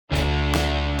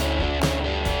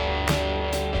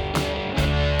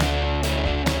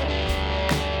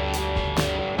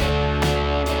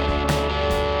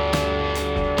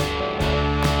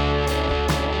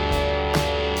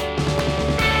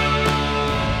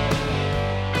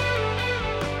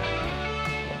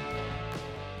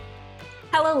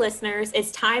Hello, listeners. It's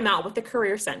time out with the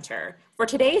Career Center. For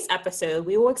today's episode,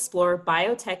 we will explore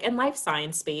biotech and life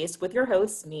science space with your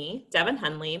hosts, me, Devin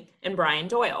Henley, and Brian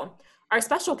Doyle. Our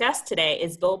special guest today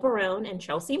is Bill Barone and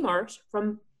Chelsea Marsh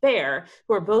from Bayer,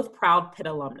 who are both proud Pitt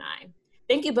alumni.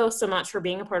 Thank you both so much for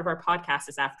being a part of our podcast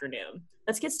this afternoon.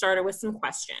 Let's get started with some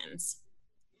questions.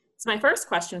 So my first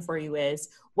question for you is,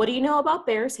 what do you know about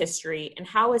Bayer's history, and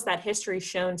how is that history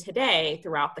shown today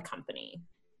throughout the company?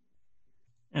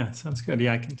 Yeah, sounds good.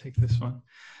 Yeah, I can take this one.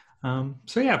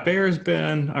 Bayer's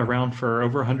been around for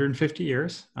over 150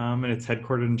 years, and it's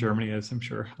headquartered in Germany, as I'm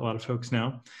sure a lot of folks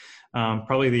know.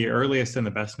 Probably the earliest and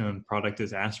the best known product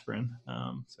is aspirin.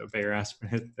 So Bayer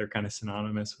aspirin, they're kind of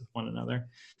synonymous with one another.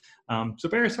 So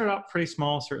Bayer started out pretty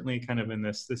small, certainly kind of in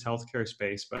this healthcare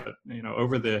space, but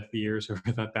over the years, over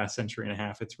that past century and a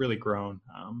half, it's really grown,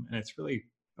 and it's really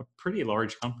a pretty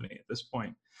large company at this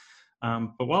point.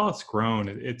 But while it's grown,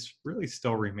 it's really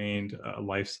still remained a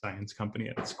life science company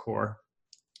at its core.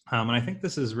 And I think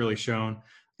this is really shown, like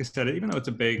I said, even though it's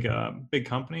a big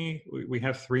company, we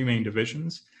have three main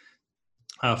divisions: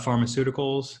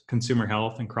 pharmaceuticals, consumer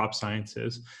health, and crop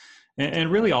sciences.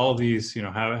 And really all of these,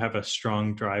 have a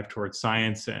strong drive towards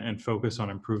science and focus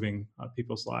on improving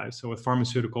people's lives. So with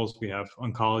pharmaceuticals, we have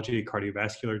oncology,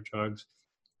 cardiovascular drugs,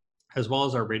 as well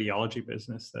as our radiology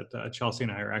business that Chelsea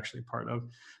and I are actually part of.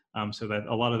 So that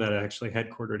a lot of that actually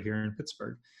headquartered here in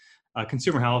Pittsburgh.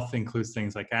 Consumer health includes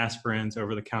things like aspirins,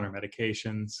 over-the-counter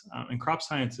medications, and crop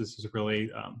sciences is really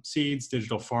seeds,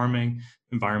 digital farming,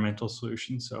 environmental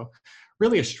solutions. So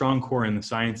really a strong core in the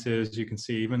sciences. You can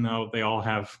see, even though they all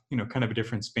have, kind of a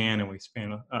different span, and we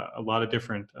span a lot of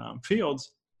different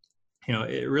fields,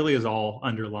 it really is all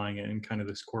underlying it in kind of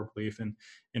this core belief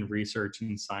in research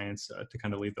and science to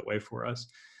kind of lead the way for us.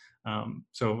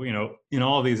 In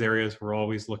all of these areas, we're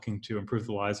always looking to improve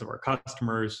the lives of our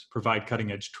customers, provide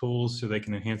cutting edge tools so they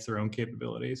can enhance their own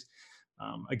capabilities.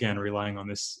 Again, relying on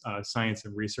this science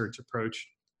and research approach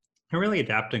and really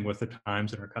adapting with the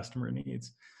times and our customer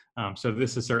needs. So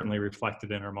this is certainly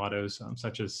reflected in our mottos,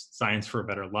 such as science for a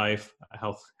better life,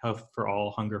 health for all,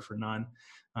 hunger for none.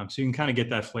 So you can kind of get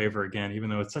that flavor again,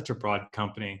 even though it's such a broad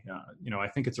company. I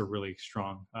think it's a really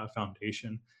strong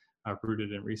foundation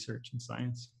rooted in research and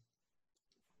science.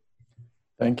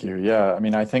 Thank you. Yeah, I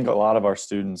mean, I think a lot of our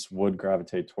students would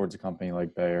gravitate towards a company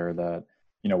like Bayer that,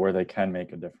 where they can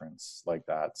make a difference like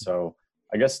that. So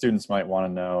I guess students might want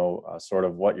to know sort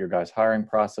of what your guys' hiring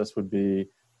process would be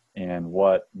and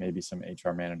what maybe some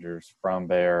HR managers from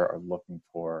Bayer are looking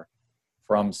for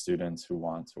from students who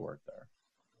want to work there.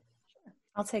 Sure.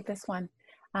 I'll take this one.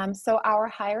 So our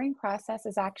hiring process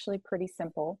is actually pretty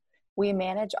simple. We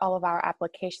manage all of our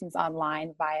applications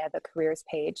online via the careers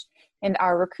page, and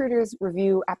our recruiters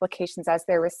review applications as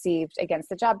they're received against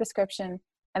the job description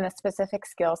and the specific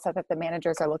skill set that the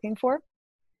managers are looking for.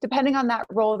 Depending on that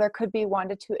role, there could be 1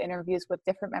 to 2 interviews with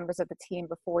different members of the team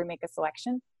before we make a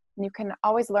selection. And you can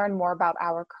always learn more about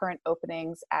our current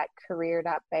openings at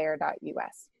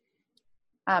career.bayer.us.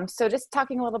 So just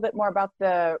talking a little bit more about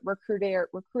the recruiter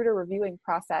reviewing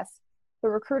process. The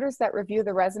recruiters that review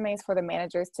the resumes for the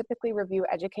managers typically review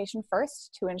education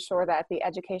first to ensure that the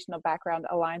educational background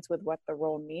aligns with what the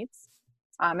role needs.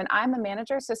 And I'm a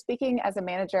manager, so speaking as a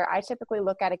manager, I typically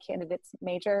look at a candidate's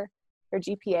major, their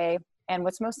GPA, and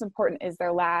what's most important is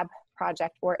their lab,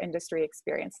 project, or industry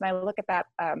experience. And I look at that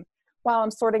while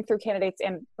I'm sorting through candidates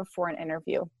and before an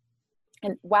interview.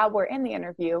 And while we're in the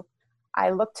interview, I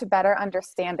look to better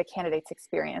understand the candidate's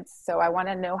experience. So I want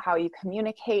to know how you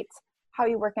communicate, how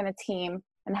you work in a team,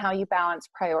 and how you balance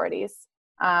priorities.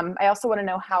 I also want to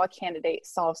know how a candidate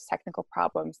solves technical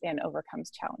problems and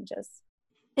overcomes challenges.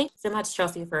 Thanks so much,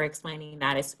 Chelsea, for explaining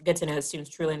that. It's good to know that students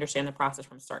truly understand the process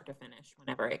from start to finish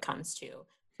whenever it comes to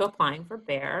applying for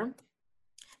Bayer.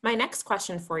 My next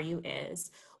question for you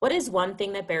is, what is one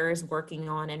thing that Bayer is working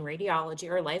on in radiology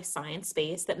or life science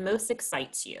space that most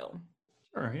excites you?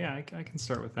 Sure, yeah, I can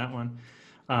start with that one.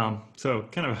 So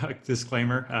kind of a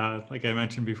disclaimer, like I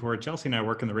mentioned before, Chelsea and I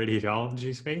work in the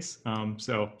radiology space.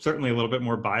 So certainly a little bit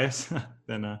more biased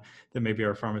than maybe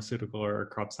our pharmaceutical or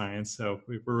crop science. So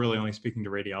we're really only speaking to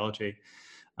radiology.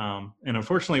 And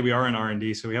unfortunately we are in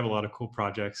R&D, so we have a lot of cool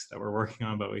projects that we're working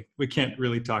on, but we can't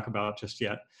really talk about just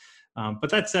yet. But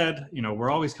that said,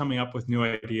 we're always coming up with new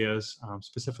ideas,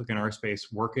 specifically in our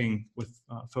space, working with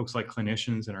folks like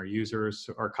clinicians and our users,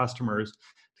 our customers,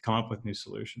 to come up with new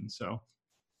solutions. So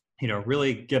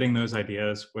really getting those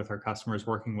ideas with our customers,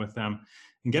 working with them,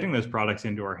 and getting those products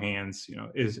into our hands,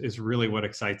 is really what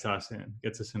excites us and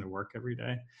gets us into work every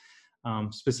day.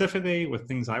 Specifically with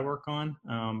things I work on,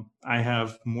 I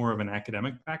have more of an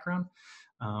academic background.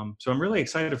 So I'm really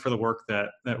excited for the work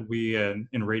that we in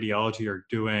radiology are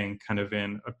doing kind of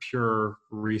in a pure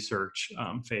research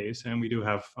phase. And we do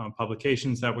have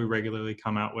publications that we regularly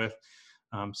come out with.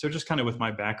 So just kind of with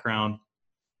my background,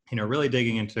 really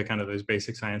digging into kind of those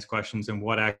basic science questions and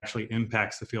what actually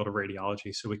impacts the field of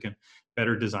radiology so we can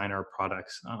better design our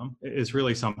products is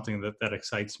really something that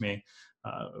excites me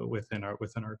within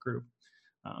our group.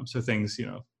 So things,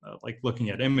 like looking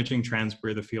at imaging trends,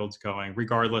 where the field's going,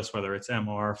 regardless whether it's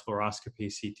MR,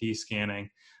 fluoroscopy, CT scanning,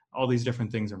 all these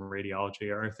different things in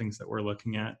radiology are things that we're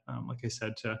looking at, like I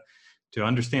said, to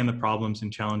understand the problems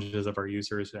and challenges of our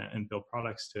users and build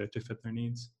products to fit their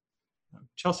needs.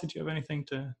 Chelsea, do you have anything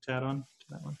to add on to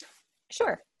that one?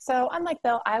 Sure. So unlike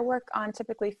Bill, I work on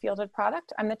typically fielded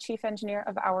product. I'm the chief engineer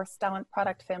of our Stellent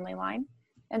product family line.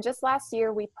 And just last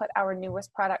year, we put our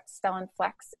newest product, Stellent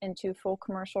Flex, into full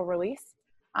commercial release.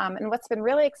 And what's been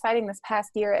really exciting this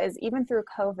past year is even through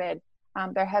COVID,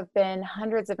 there have been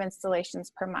hundreds of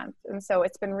installations per month. And so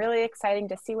it's been really exciting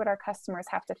to see what our customers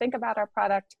have to think about our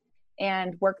product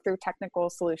and work through technical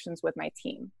solutions with my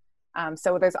team.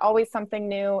 So there's always something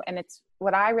new, and it's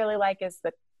what I really like is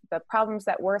that the problems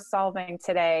that we're solving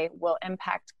today will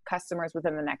impact customers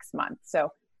within the next month. So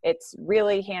it's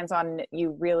really hands-on.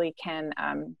 You really can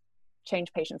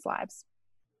change patients' lives.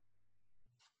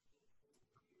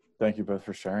 Thank you both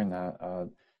for sharing that.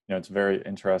 It's very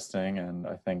interesting, and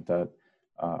I think that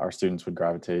our students would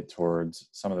gravitate towards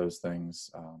some of those things,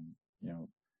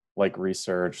 like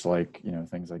research, like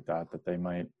things like that they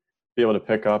might be able to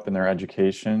pick up in their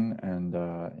education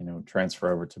and transfer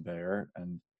over to Bayer.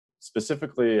 And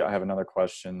specifically, I have another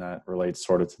question that relates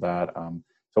sort of to that.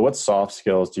 So what soft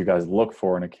skills do you guys look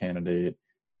for in a candidate,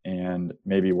 and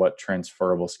maybe what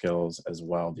transferable skills as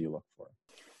well do you look for?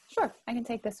 Sure, I can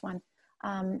take this one.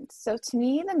 So to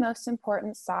me, the most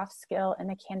important soft skill in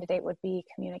a candidate would be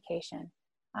communication.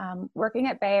 Working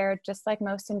at Bayer, just like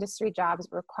most industry jobs,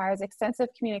 requires extensive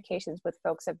communications with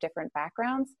folks of different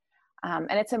backgrounds.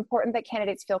 And it's important that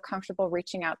candidates feel comfortable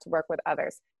reaching out to work with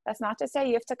others. That's not to say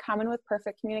you have to come in with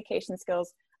perfect communication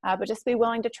skills, but just be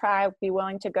willing to try, be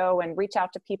willing to go and reach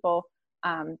out to people,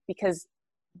 because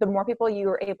the more people you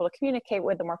are able to communicate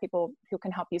with, the more people who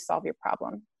can help you solve your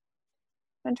problem.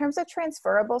 In terms of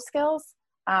transferable skills,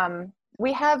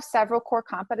 we have several core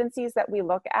competencies that we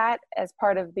look at as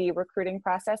part of the recruiting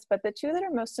process, but the two that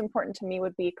are most important to me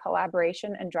would be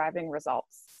collaboration and driving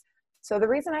results. So the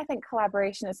reason I think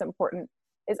collaboration is important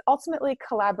is ultimately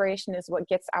collaboration is what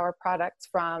gets our products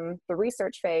from the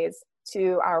research phase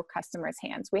to our customers'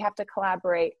 hands. We have to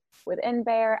collaborate within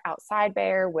Bayer, outside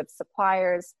Bayer, with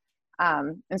suppliers.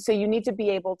 And so you need to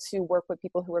be able to work with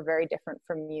people who are very different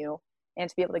from you and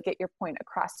to be able to get your point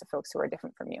across to folks who are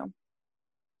different from you.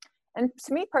 And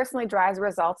to me personally, drives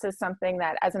results is something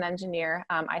that as an engineer,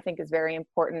 I think is very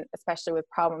important, especially with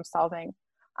problem solving.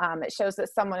 It shows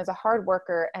that someone is a hard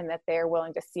worker and that they're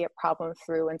willing to see a problem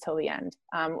through until the end.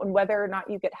 And whether or not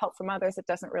you get help from others, it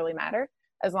doesn't really matter.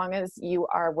 As long as you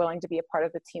are willing to be a part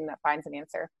of the team that finds an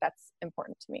answer, that's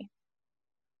important to me.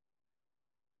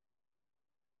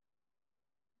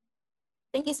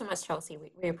 Thank you so much, Chelsea.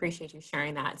 We appreciate you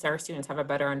sharing that so our students have a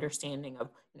better understanding of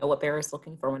what Bayer is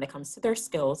looking for when it comes to their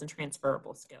skills and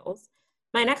transferable skills.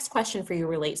 My next question for you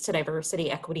relates to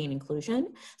diversity, equity, and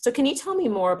inclusion. So can you tell me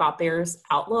more about Bayer's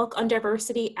outlook on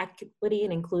diversity, equity,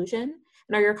 and inclusion?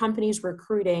 And are your company's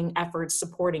recruiting efforts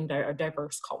supporting a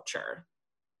diverse culture?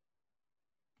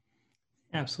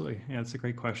 Absolutely. Yeah, it's a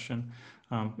great question.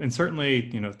 And certainly,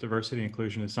 diversity and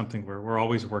inclusion is something we're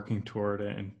always working toward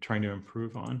and trying to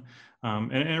improve on.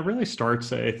 And it really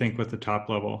starts, I think, with the top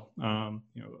level.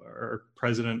 Our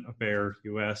president of Bayer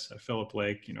US, Philip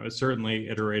Lake, has certainly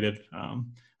iterated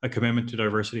a commitment to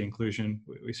diversity and inclusion.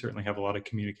 We certainly have a lot of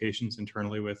communications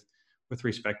internally with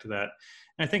respect to that.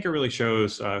 And I think it really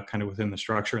shows kind of within the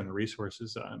structure and the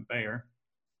resources in Bayer.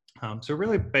 So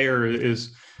really, Bayer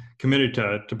is committed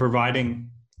to providing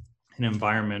an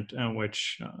environment in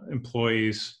which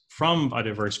employees from a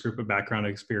diverse group of background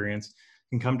and experience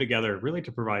can come together really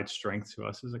to provide strength to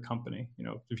us as a company,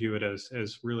 to view it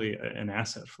as really an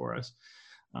asset for us.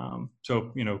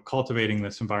 So, cultivating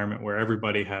this environment where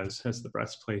everybody has the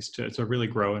best place to really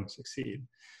grow and succeed.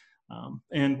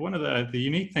 And one of the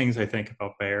unique things I think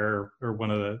about Bayer, or one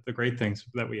of the great things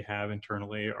that we have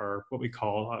internally, are what we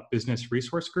call business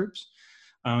resource groups.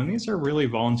 And these are really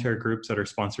voluntary groups that are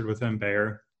sponsored within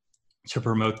Bayer to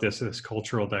promote this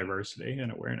cultural diversity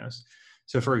and awareness.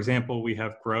 So for example, we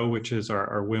have GROW, which is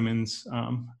our women's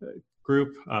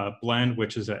group, Blend,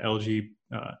 which is a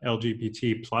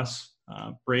LGBT plus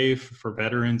BRAVE for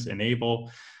veterans,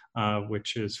 Enable,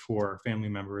 which is for family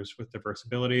members with diverse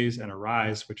abilities, and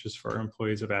Arise, which is for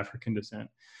employees of African descent.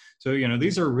 So,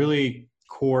 these are really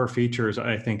core features,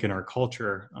 I think, in our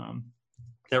culture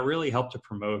that really help to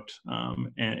promote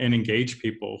and engage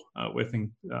people with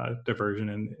diversion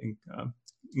and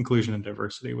inclusion and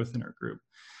diversity within our group.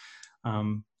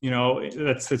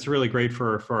 That's really great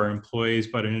for our employees.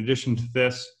 But in addition to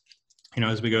this,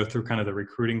 as we go through kind of the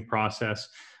recruiting process,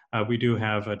 we do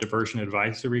have a Diversion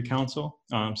Advisory Council.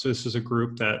 So this is a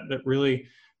group that really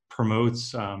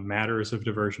promotes matters of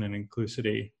diversion and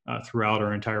inclusivity throughout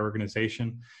our entire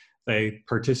organization. They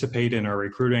participate in our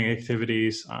recruiting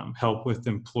activities, help with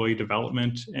employee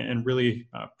development, and really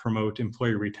promote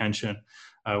employee retention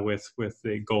with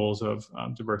the goals of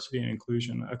diversity and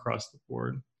inclusion across the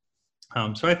board.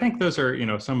 So I think those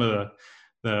are, some of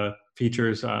the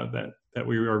features that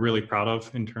we are really proud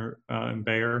of in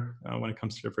Bayer when it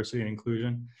comes to diversity and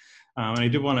inclusion. And I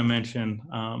did want to mention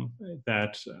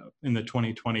that in the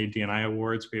 2020 D&I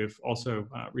Awards, we have also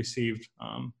received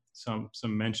some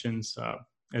mentions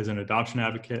as an adoption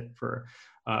advocate for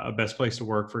a best place to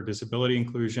work for disability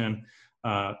inclusion,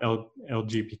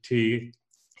 LGBT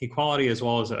equality, as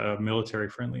well as a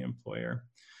military-friendly employer.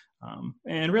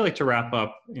 And really to wrap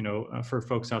up, for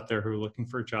folks out there who are looking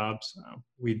for jobs,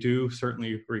 we do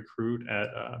certainly recruit at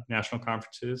national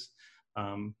conferences,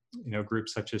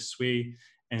 groups such as SWE,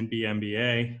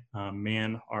 NBMBA,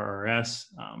 MAN, RRS,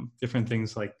 different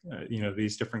things like,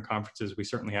 these different conferences we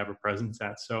certainly have a presence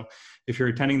at. So if you're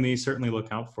attending these, certainly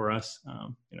look out for us.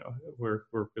 We're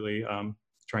really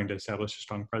trying to establish a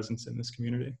strong presence in this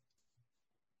community.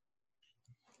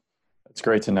 It's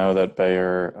great to know that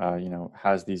Bayer,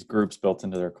 has these groups built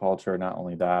into their culture. Not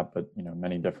only that, but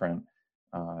many different,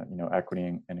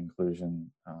 equity and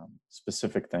inclusion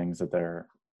specific things that they're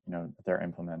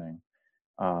implementing.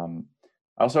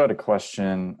 I also had a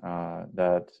question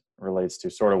that relates to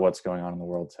sort of what's going on in the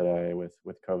world today with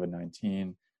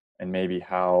COVID-19, and maybe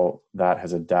how that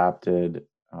has adapted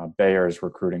Bayer's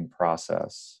recruiting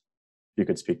process. If you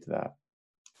could speak to that.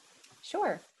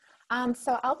 Sure.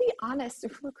 So I'll be honest,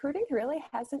 recruiting really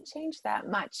hasn't changed that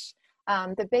much.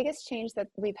 The biggest change that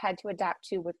we've had to adapt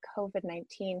to with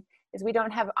COVID-19 is we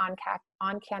don't have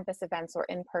on-campus events or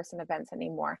in-person events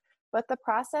anymore. But the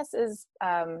process is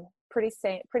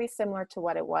pretty similar to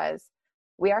what it was.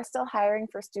 We are still hiring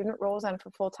for student roles and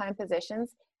for full-time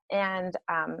positions. And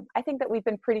I think that we've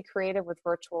been pretty creative with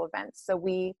virtual events. So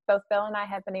both Bill and I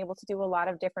have been able to do a lot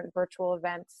of different virtual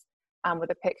events with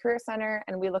the Pitt Career Center,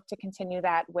 and we look to continue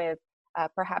that with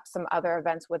perhaps some other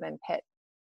events within Pitt.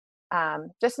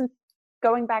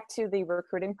 Going back to the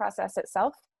recruiting process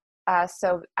itself,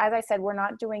 so as I said, we're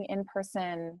not doing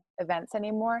in-person events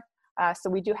anymore. So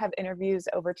we do have interviews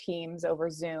over Teams,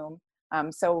 over Zoom.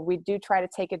 So we do try to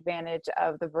take advantage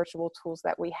of the virtual tools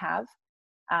that we have.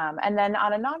 And then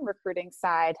on a non-recruiting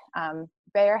side,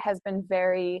 Bayer has been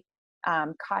very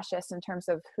cautious in terms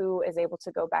of who is able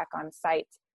to go back on site.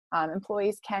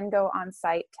 Employees can go on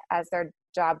site as their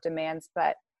job demands,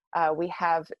 but we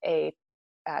have a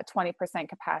 20%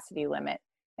 capacity limit,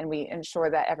 and we ensure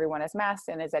that everyone is masked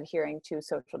and is adhering to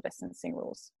social distancing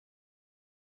rules.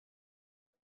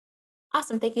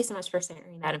 Awesome. Thank you so much for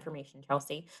sharing that information,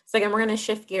 Chelsea. So again, we're going to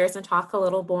shift gears and talk a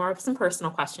little more of some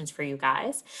personal questions for you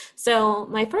guys. So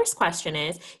my first question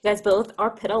is, you guys both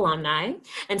are Pitt alumni.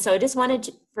 And so I just wanted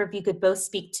if you could both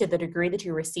speak to the degree that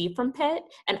you received from Pitt,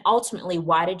 and ultimately,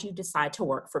 why did you decide to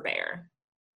work for Bayer?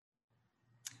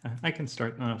 I can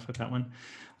start off with that one.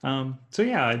 So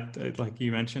yeah, like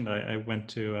you mentioned, I went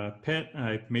to Pitt.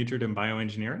 I majored in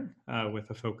bioengineering with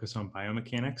a focus on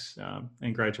biomechanics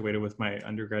and graduated with my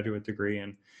undergraduate degree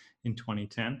in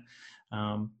 2010.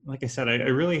 Like I said, I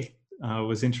really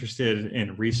was interested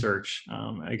in research.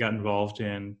 I got involved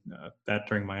in that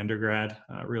during my undergrad.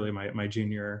 Really, my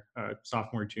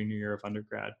sophomore, junior year of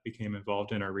undergrad, became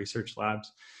involved in our research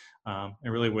labs. And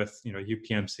really with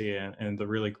UPMC and the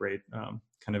really great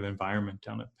kind of environment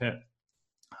down at Pitt.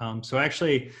 So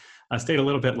actually, I stayed a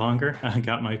little bit longer. I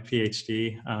got my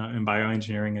PhD in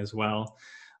bioengineering as well.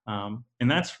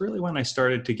 And that's really when I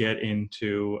started to get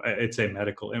into, I'd say,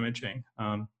 medical imaging.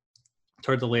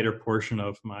 Toward the later portion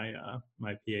of my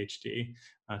PhD,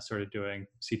 I started doing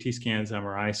CT scans,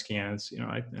 MRI scans, and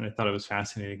I thought it was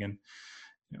fascinating. And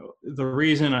the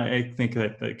reason I think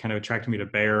that kind of attracted me to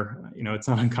Bayer, it's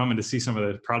not uncommon to see some of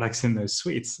the products in those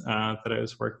suites that I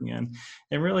was working in,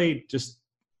 and really just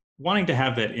wanting to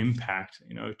have that impact.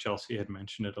 Chelsea had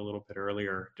mentioned it a little bit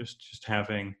earlier, just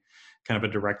having kind of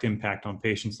a direct impact on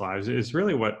patients' lives is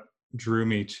really what drew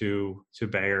me to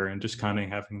Bayer, and just kind of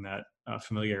having that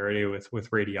familiarity with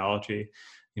radiology.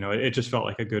 it just felt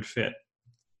like a good fit.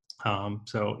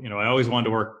 So, I always wanted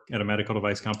to work at a medical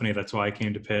device company. That's why I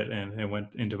came to Pitt and went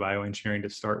into bioengineering to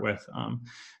start with.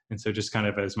 And so just kind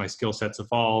of as my skill sets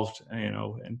evolved, and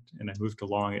I moved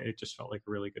along, it just felt like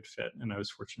a really good fit. And I was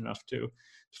fortunate enough to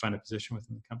find a position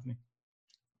within the company.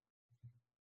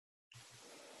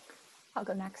 I'll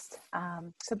go next.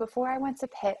 So before I went to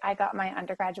Pitt, I got my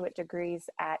undergraduate degrees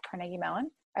at Carnegie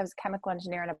Mellon. I was a chemical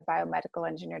engineer and a biomedical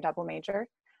engineer double major.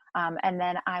 And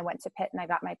then I went to Pitt and I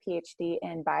got my PhD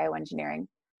in bioengineering.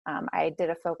 I did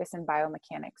a focus in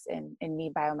biomechanics, in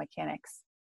knee biomechanics.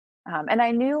 And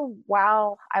I knew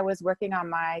while I was working on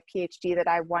my PhD that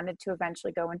I wanted to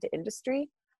eventually go into industry.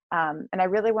 And I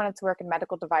really wanted to work in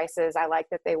medical devices. I liked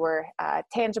that they were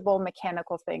tangible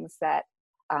mechanical things that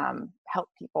help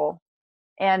people.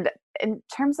 And in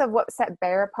terms of what set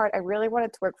Bayer apart, I really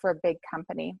wanted to work for a big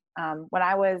company. When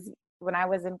I was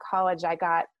in college, I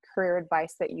got career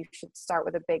advice that you should start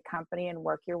with a big company and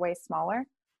work your way smaller.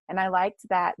 And I liked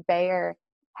that Bayer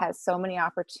has so many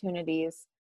opportunities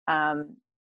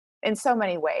in so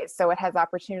many ways. So it has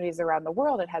opportunities around the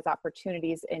world. It has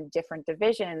opportunities in different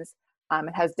divisions.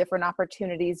 It has different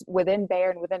opportunities within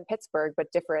Bayer and within Pittsburgh, but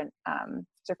different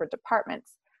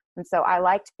departments. And so I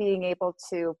liked being able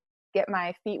to get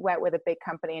my feet wet with a big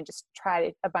company and just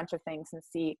try a bunch of things and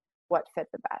see what fit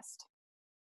the best.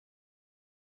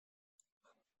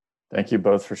 Thank you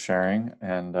both for sharing.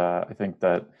 And I think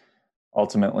that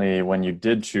ultimately when you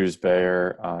did choose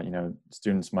Bayer,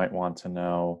 students might want to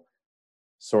know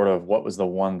sort of what was the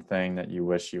one thing that you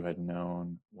wish you had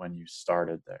known when you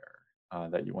started there,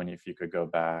 if you could go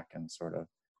back and sort of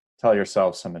tell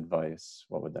yourself some advice,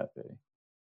 what would that be?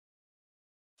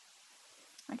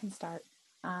 I can start.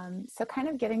 So kind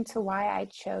of getting to why I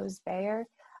chose Bayer,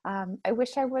 I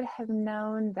wish I would have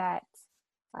known that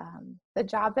the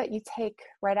job that you take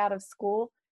right out of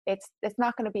school, it's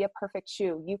not going to be a perfect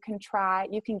shoe. You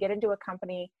can get into a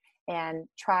company and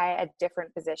try a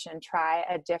different position, try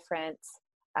a different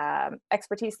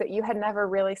expertise that you had never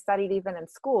really studied even in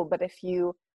school. But if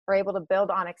you are able to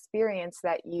build on experience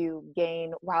that you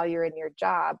gain while you're in your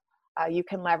job, you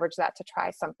can leverage that to try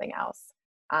something else.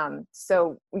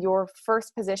 So your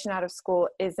first position out of school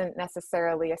isn't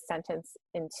necessarily a sentence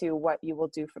into what you will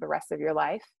do for the rest of your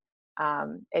life.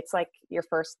 It's like your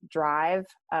first drive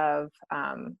of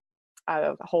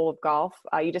a hole of golf.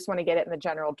 You just want to get it in the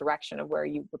general direction of where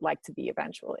you would like to be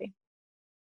eventually.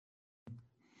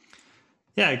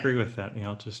 Yeah, I agree with that.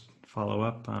 I'll just follow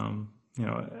up.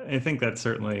 I think that's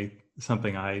certainly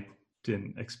something I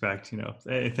didn't expect.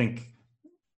 I think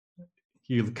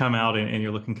you come out and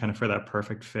you're looking kind of for that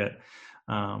perfect fit.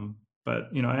 But,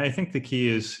 I think the key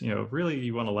is, really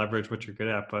you want to leverage what you're good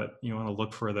at, but you want to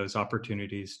look for those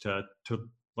opportunities to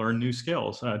learn new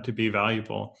skills, to be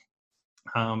valuable.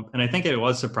 And I think it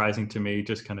was surprising to me,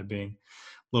 just kind of being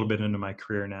a little bit into my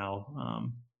career now,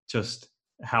 just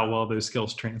how well those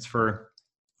skills transfer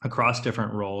across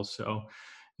different roles. So,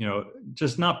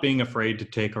 just not being afraid to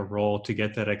take a role to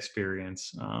get that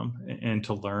experience, and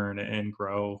to learn and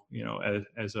grow,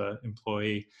 as an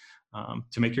employee,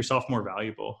 to make yourself more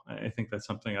valuable. I think that's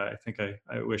something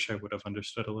I wish I would have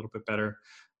understood a little bit better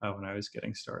when I was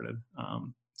getting started.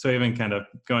 So even kind of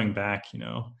going back,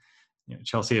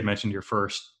 Chelsea had mentioned your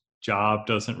first job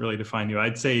doesn't really define you.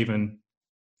 I'd say even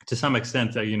to some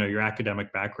extent that, your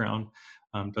academic background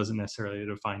doesn't necessarily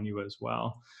define you as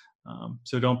well.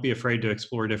 So don't be afraid to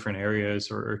explore different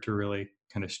areas or to really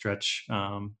kind of stretch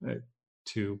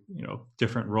to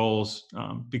different roles,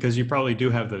 because you probably do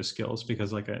have those skills,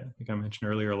 because like I mentioned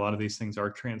earlier, a lot of these things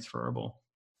are transferable.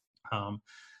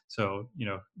 So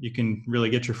you can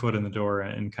really get your foot in the door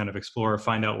and kind of explore,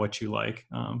 find out what you like.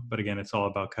 But again, it's all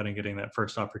about kind of getting that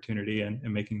first opportunity and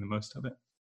making the most of it.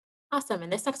 Awesome.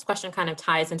 And this next question kind of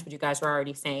ties into what you guys were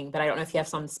already saying, but I don't know if you have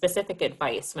some specific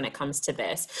advice when it comes to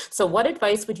this. So what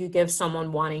advice would you give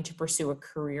someone wanting to pursue a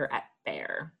career at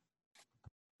Bayer?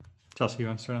 Chelsea, you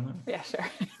want to start on that? Yeah, sure.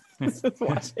 Just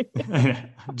watching.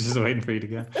 Just waiting for you to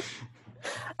go.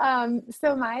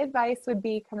 So my advice would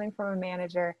be, coming from a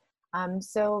manager,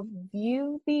 so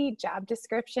view the job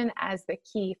description as the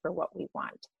key for what we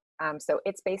want. So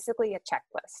it's basically a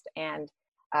checklist. And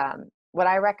what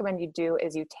I recommend you do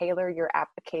is you tailor your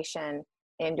application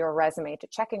and your resume to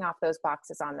checking off those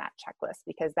boxes on that checklist,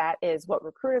 because that is what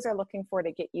recruiters are looking for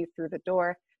to get you through the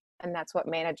door. And that's what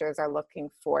managers are looking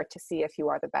for to see if you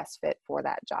are the best fit for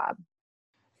that job.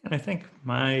 And I think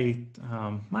my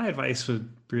advice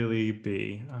would really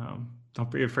be,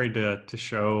 don't be afraid to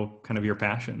show kind of your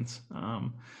passions.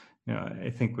 I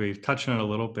think we've touched on it a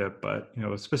little bit, but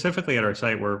specifically at our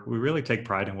site, where we really take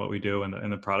pride in what we do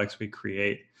and the products we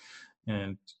create.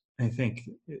 And I think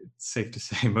it's safe to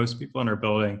say most people in our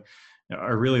building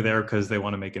are really there because they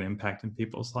want to make an impact in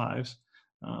people's lives.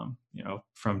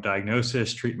 From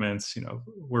diagnosis, treatments,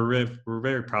 we're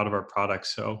very proud of our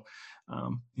products. So,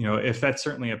 if that's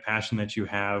certainly a passion that you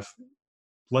have,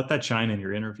 let that shine in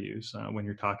your interviews when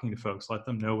you're talking to folks. Let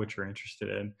them know what you're interested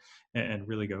in, and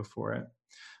really go for it.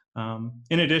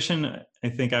 In addition, I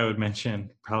think I would mention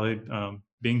probably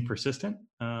being persistent,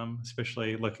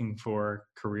 especially looking for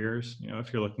careers.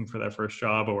 If you're looking for that first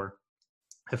job, or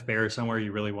if Bayer is somewhere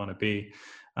you really want to be,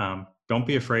 don't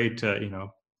be afraid to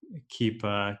keep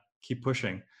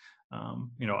pushing.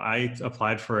 I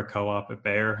applied for a co-op at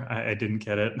Bayer. I didn't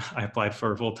get it. I applied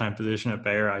for a full-time position at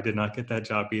Bayer. I did not get that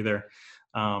job either.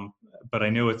 But I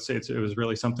knew it was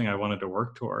really something I wanted to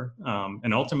work toward.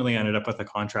 And ultimately I ended up with a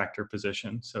contractor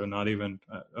position. So not even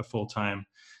a full-time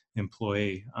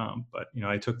employee. But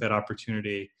I took that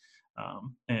opportunity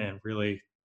and really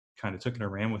kind of took it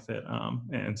and ran with it.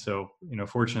 And so,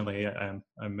 fortunately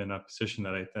I'm in a position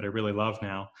that I really love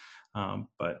now.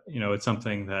 But it's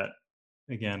something that,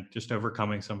 again, just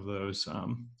overcoming some of those,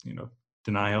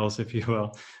 denials, if you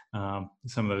will,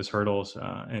 some of those hurdles,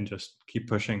 and just keep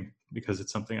pushing because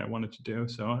it's something I wanted to do.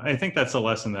 So I think that's a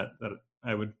lesson that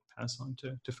I would pass on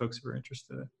to folks who are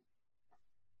interested.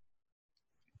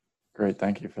 Great,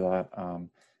 thank you for that.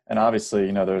 And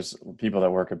obviously, there's people that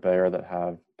work at Bayer that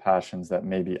have passions that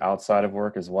may be outside of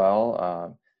work as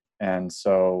well. And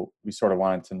so we sort of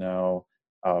wanted to know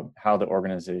how the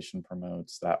organization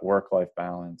promotes that work-life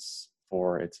balance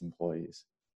for its employees.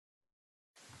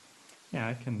 Yeah,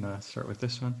 I can start with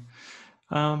this one.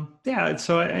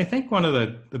 So I think one of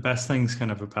the best things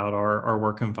kind of about our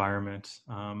work environment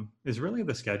is really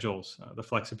the schedules, the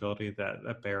flexibility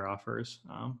that Bayer offers.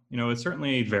 It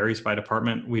certainly varies by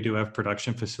department. We do have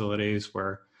production facilities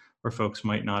where folks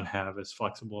might not have as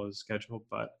flexible a schedule,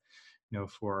 but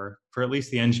for at least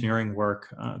the engineering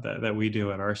work that we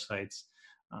do at our sites,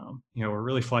 we're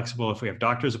really flexible. If we have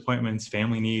doctor's appointments,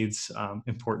 family needs,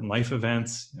 important life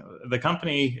events, the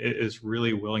company is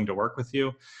really willing to work with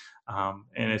you.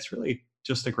 And it's really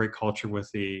just a great culture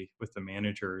with the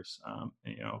managers,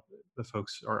 the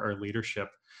folks, our leadership,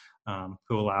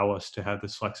 who allow us to have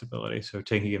this flexibility. So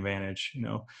taking advantage,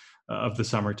 of the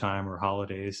summertime or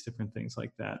holidays, different things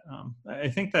like that. I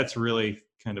think that's really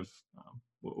kind of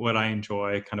what I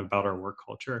enjoy kind of about our work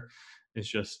culture is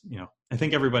just, I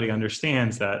think everybody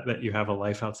understands that you have a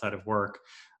life outside of work.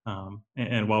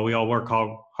 And while we all work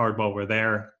hard while we're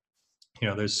there,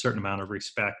 there's a certain amount of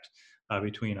respect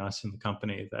between us and the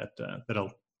company that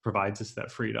provides us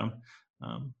that freedom.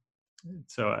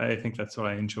 So I think that's what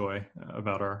I enjoy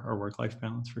about our work-life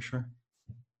balance for sure.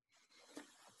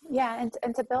 Yeah,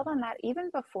 and to build on that, even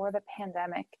before the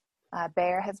pandemic,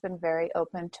 Bayer has been very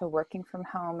open to working from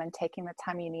home and taking the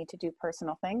time you need to do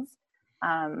personal things.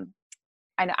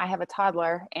 I have a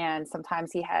toddler, and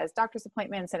sometimes he has doctor's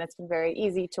appointments, and it's been very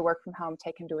easy to work from home,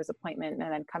 take him to his appointment,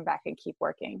 and then come back and keep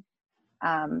working.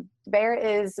 Bayer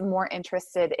is more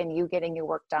interested in you getting your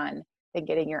work done than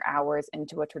getting your hours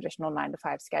into a traditional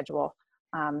 9-to-5 schedule.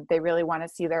 They really want to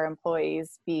see their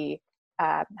employees be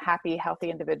happy, healthy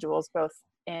individuals, both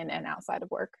in and outside of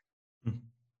work.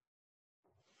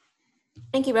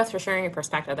 Thank you both for sharing your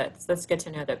perspective. That's good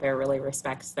to know that Bayer really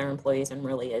respects their employees and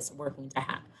really is working to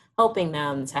helping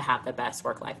them to have the best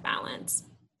work-life balance.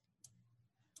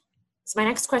 So my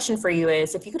next question for you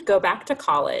is, if you could go back to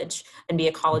college and be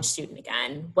a college student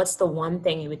again, what's the one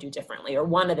thing you would do differently, or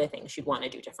one of the things you'd want to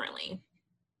do differently?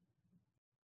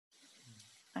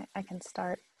 I can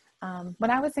start.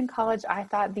 When I was in college, I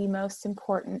thought the most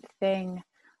important thing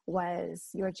was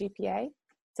your GPA.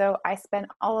 So I spent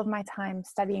all of my time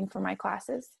studying for my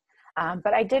classes,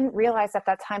 but I didn't realize at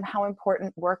that time how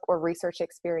important work or research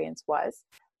experience was.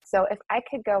 So if I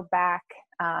could go back,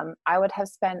 I would have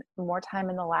spent more time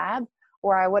in the lab,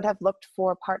 or I would have looked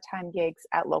for part-time gigs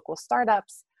at local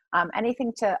startups,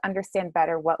 anything to understand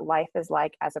better what life is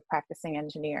like as a practicing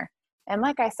engineer. And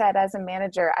like I said, as a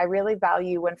manager, I really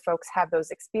value when folks have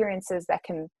those experiences that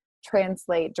can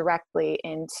translate directly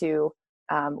into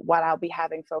what I'll be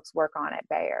having folks work on at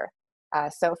Bayer.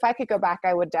 So if I could go back,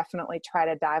 I would definitely try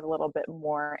to dive a little bit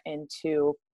more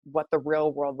into what the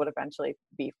real world would eventually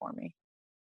be for me.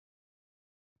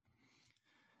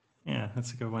 Yeah,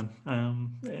 that's a good one.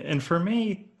 And for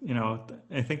me,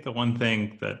 I think the one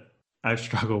thing that I've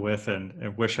struggled with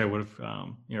and wish I would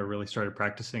have, really started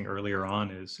practicing earlier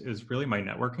on is really my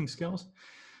networking skills.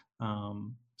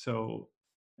 So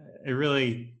I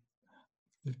really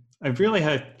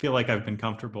feel like I've been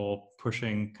comfortable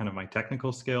pushing kind of my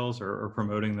technical skills or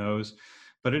promoting those,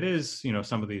 but it is,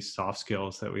 some of these soft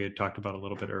skills that we had talked about a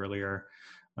little bit earlier,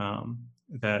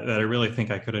 that I really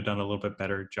think I could have done a little bit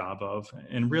better job of,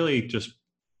 and really just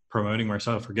promoting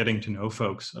myself or getting to know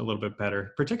folks a little bit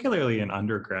better, particularly in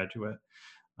undergraduate.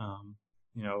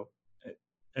 You know,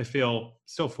 I feel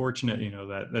still fortunate,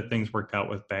 that things worked out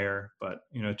with Bayer, but,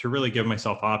 to really give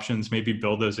myself options, maybe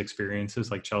build those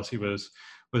experiences like Chelsea was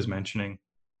mentioning.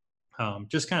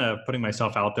 Just kind of putting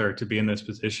myself out there to be in those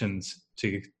positions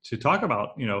to talk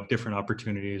about, different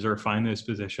opportunities or find those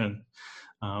positions.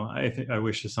 I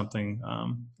wish is something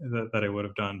that I would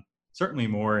have done certainly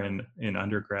more in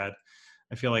undergrad.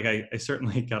 I feel like I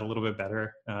certainly got a little bit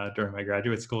better during my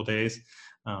graduate school days,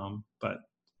 but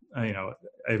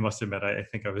I must admit I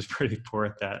think I was pretty poor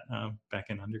at that back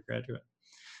in undergraduate.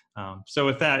 So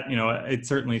with that, I'd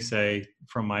certainly say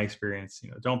from my experience,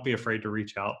 don't be afraid to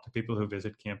reach out to people who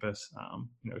visit campus.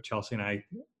 Chelsea and I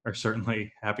are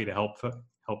certainly happy to help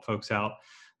folks out.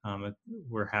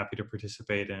 We're happy to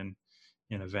participate in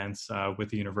events with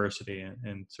the university,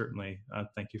 and certainly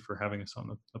thank you for having us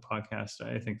on the podcast.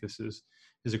 I think this is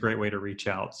a great way to reach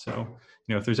out. So,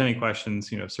 if there's any questions,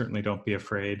 certainly don't be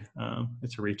afraid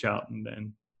to reach out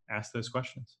and ask those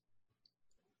questions.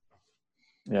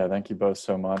 Yeah, thank you both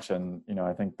so much. And,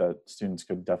 I think that students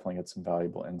could definitely get some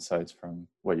valuable insights from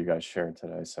what you guys shared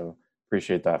today. So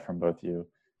appreciate that from both of you.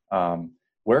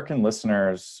 Where can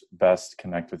listeners best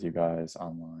connect with you guys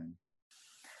online?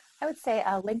 I would say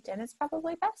LinkedIn is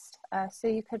probably best. So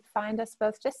you could find us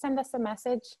both. Just send us a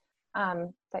message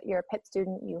that you're a Pitt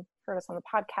student, you heard us on the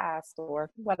podcast or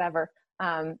whatever.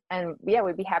 And yeah,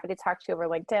 we'd be happy to talk to you over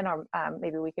LinkedIn, or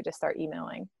maybe we could just start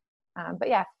emailing. But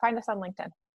yeah, find us on LinkedIn.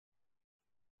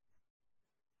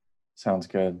 Sounds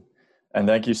good. And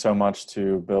thank you so much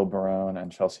to Bill Barone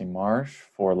and Chelsea Marsh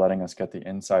for letting us get the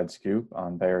inside scoop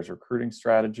on Bayer's recruiting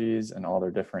strategies and all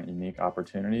their different unique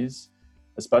opportunities.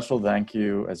 A special thank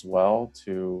you as well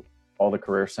to all the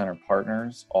Career Center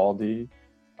partners, Aldi,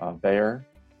 Bayer,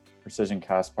 Precision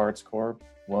Cast Parts Corp.,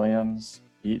 Williams,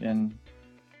 Eaton,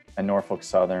 and Norfolk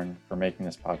Southern for making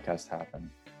this podcast happen.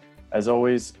 As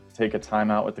always, take a time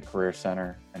out with the Career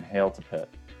Center and hail to Pitt.